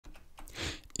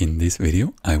In this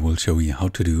video, I will show you how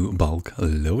to do bulk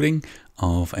loading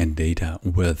of data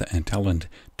with Talend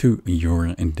to your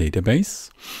database.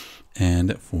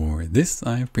 And for this,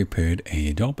 I've prepared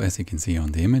a job. As you can see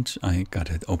on the image, I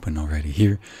got it open already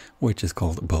here, which is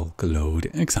called bulk load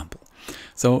example.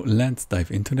 So let's dive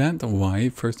into that. Why,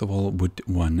 first of all, would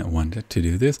one want to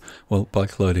do this? Well,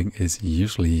 bulk loading is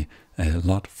usually a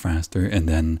lot faster, and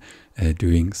then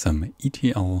doing some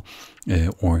ETL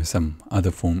or some other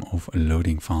form of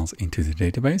loading files into the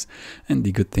database. And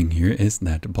the good thing here is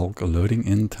that bulk loading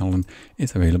in Talend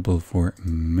is available for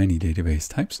many database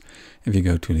types. If you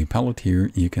go to the palette here,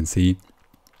 you can see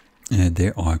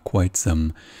there are quite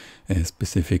some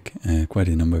quite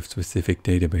a number of specific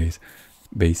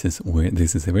bases where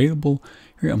this is available.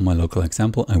 Here on my local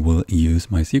example, I will use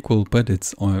MySQL, but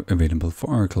it's available for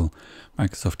Oracle,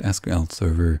 Microsoft SQL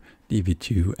Server,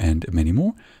 DB2, and many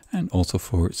more, and also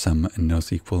for some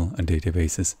NoSQL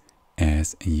databases,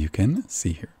 as you can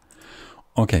see here.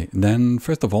 Okay, then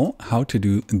first of all, how to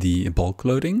do the bulk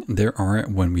loading. There are,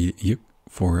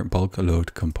 for bulk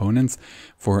load components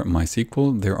for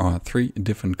MySQL, there are 3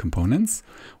 different components,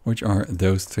 which are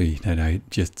those 3 that I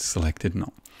just selected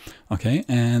now. Okay,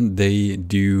 and they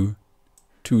do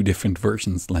 2 different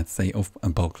versions, let's say, of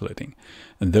bulk loading.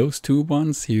 Those 2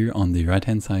 ones here on the right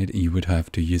hand side, you would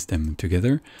have to use them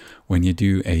together. When you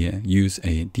do use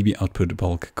a DB output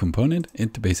bulk component,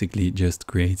 it basically just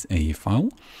creates a file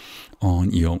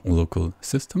on your local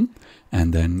system,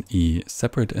 and then a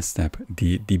separate step,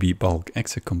 the DB bulk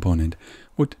exec component,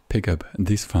 would pick up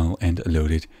this file and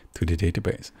load it to the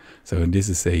database. So this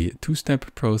is a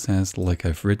 2-step process, like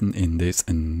I've written in this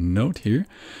note here,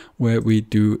 where we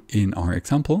do in our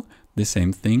example the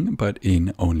same thing, but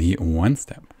in only 1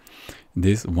 step.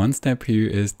 This 1 step here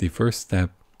is the first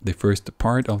step. The first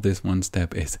part of this 1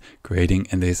 step is creating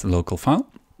this local file,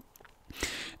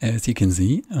 as you can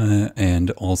see, and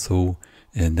also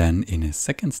then in a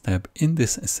second step in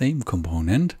this same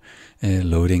component,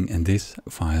 loading this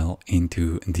file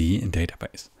into the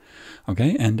database.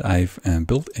 Okay, and I've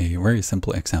built a very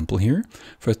simple example here.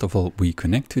 First of all, we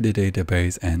connect to the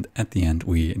database, and at the end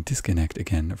we disconnect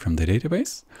again from the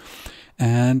database.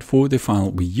 And for the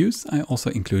file we use, I also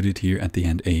included here at the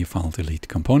end a file delete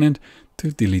component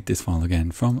to delete this file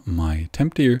again from my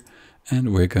temp tier,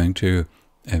 and we're going to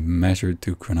measure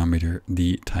to chronometer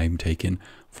the time taken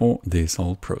for this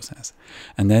whole process.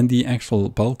 And then the actual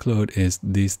bulk load is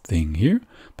this thing here,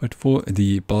 but for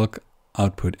the bulk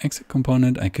output exec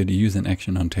component, I could use an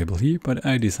action on table here, but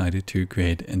I decided to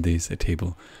create this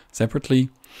table separately.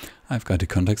 I've got a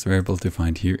context variable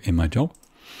defined here in my job,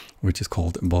 which is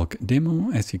called bulk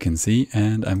demo, as you can see,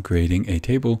 and I'm creating a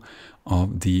table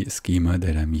of the schema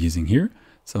that I'm using here.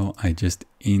 So I just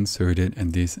inserted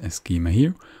this schema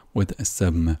here with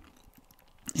some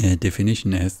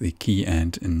definition as the key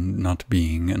and not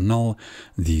being null,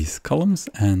 these columns,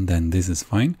 and then this is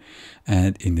fine.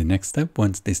 And in the next step,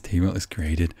 once this table is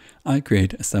created, I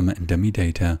create some dummy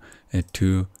data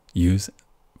to use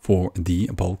for the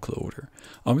bulk loader.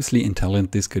 Obviously in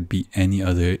Talend, this could be any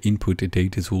other input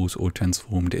data source or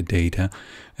transformed data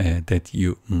that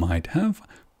you might have.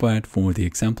 But for the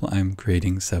example, I'm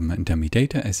creating some dummy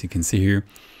data, as you can see here.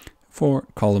 4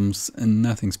 columns,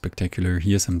 nothing spectacular.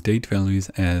 Here's some date values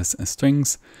as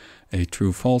strings, a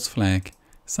true false flag,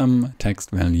 some text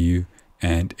value,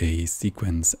 and a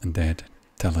sequence that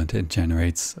Talend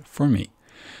generates for me.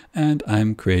 And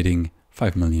I'm creating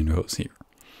 5 million rows here.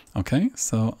 Okay,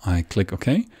 so I click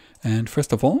OK. And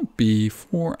first of all,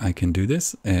 before I can do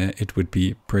this, it would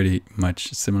be pretty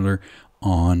much similar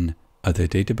on other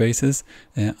databases.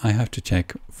 I have to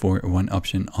check for one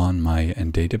option on my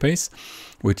database,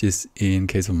 which is in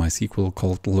case of MySQL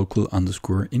called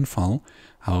local_infile,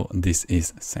 how this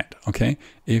is set. Okay,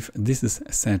 if this is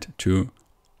set to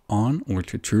on or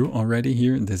to true already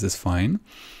here, this is fine.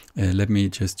 Let me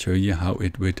just show you how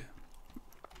it would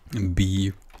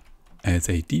be as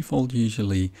a default.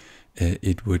 Usually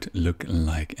it would look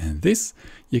like this.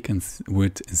 You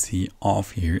would see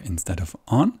off here instead of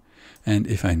on. And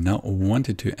if I now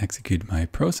wanted to execute my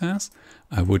process,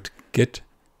 I would get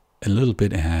a little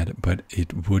bit ahead, but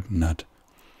it would not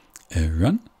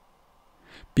run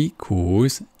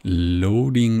because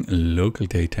loading local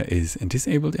data is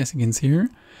disabled, as you can see here.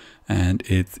 And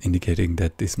it's indicating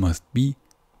that this must be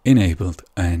enabled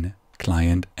on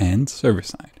client and server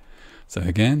side. So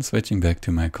again, switching back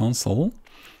to my console,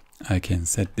 I can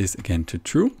set this again to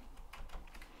true.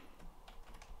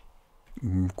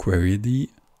 Query the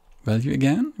value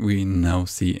again. We now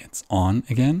see it's on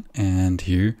again, and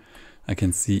here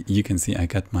you can see I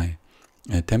got my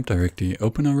temp directory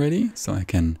open already, so I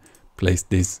can place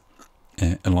this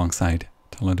alongside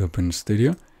Talend Open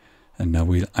Studio. And now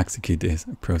we'll execute this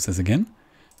process again.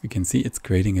 We can see it's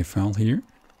creating a file here.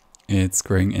 It's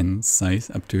growing in size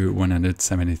up to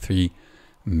 173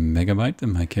 megabytes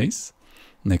in my case.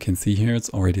 And I can see here it's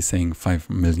already saying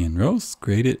 5 million rows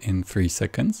created in 3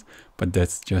 seconds, but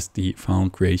that's just the file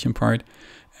creation part.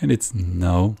 And it's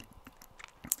now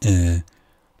being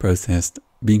processed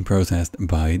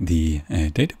by the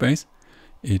database.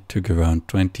 It took around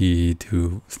 20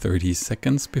 to 30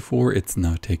 seconds before. It's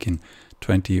now taken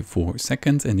 24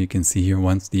 seconds. And you can see here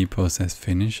once the process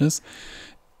finishes,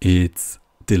 it's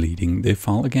deleting the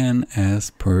file again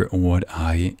as per what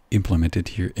I implemented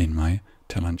here in my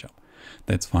Talend job.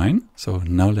 That's fine. So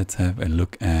now let's have a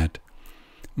look at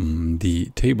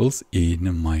the tables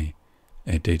in my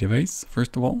database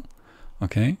first of all.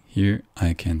 Okay, here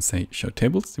I can say show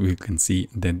tables. We can see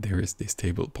that there is this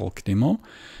table bulk demo,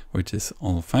 which is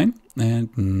all fine.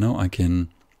 And now I can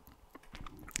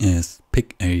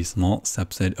pick a small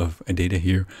subset of data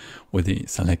here with a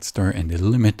select star and a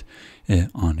limit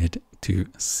on it to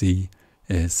see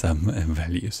some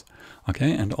values.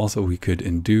 Okay, and also we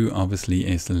could do obviously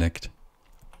a select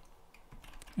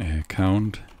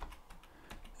count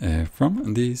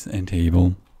from this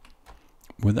table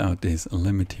without this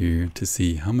limit here to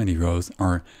see how many rows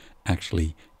are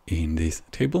actually in this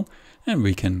table, and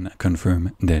we can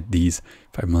confirm that these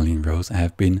 5 million rows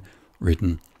have been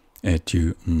written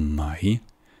to my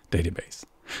database.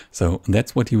 So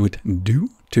that's what you would do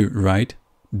to write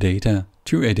data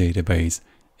to a database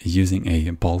using a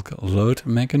bulk load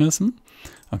mechanism.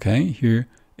 Okay, here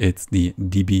it's the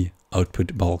db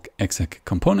output bulk exec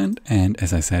component, and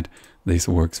as I said, this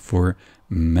works for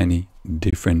many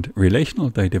different relational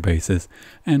databases,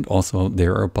 and also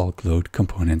there are bulk load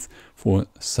components for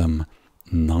some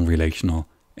non-relational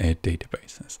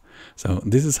databases. So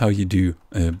this is how you do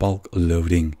bulk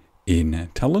loading in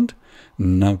Talend.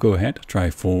 Now go ahead, try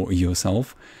for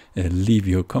yourself, leave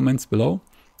your comments below,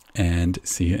 and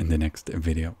see you in the next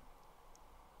video.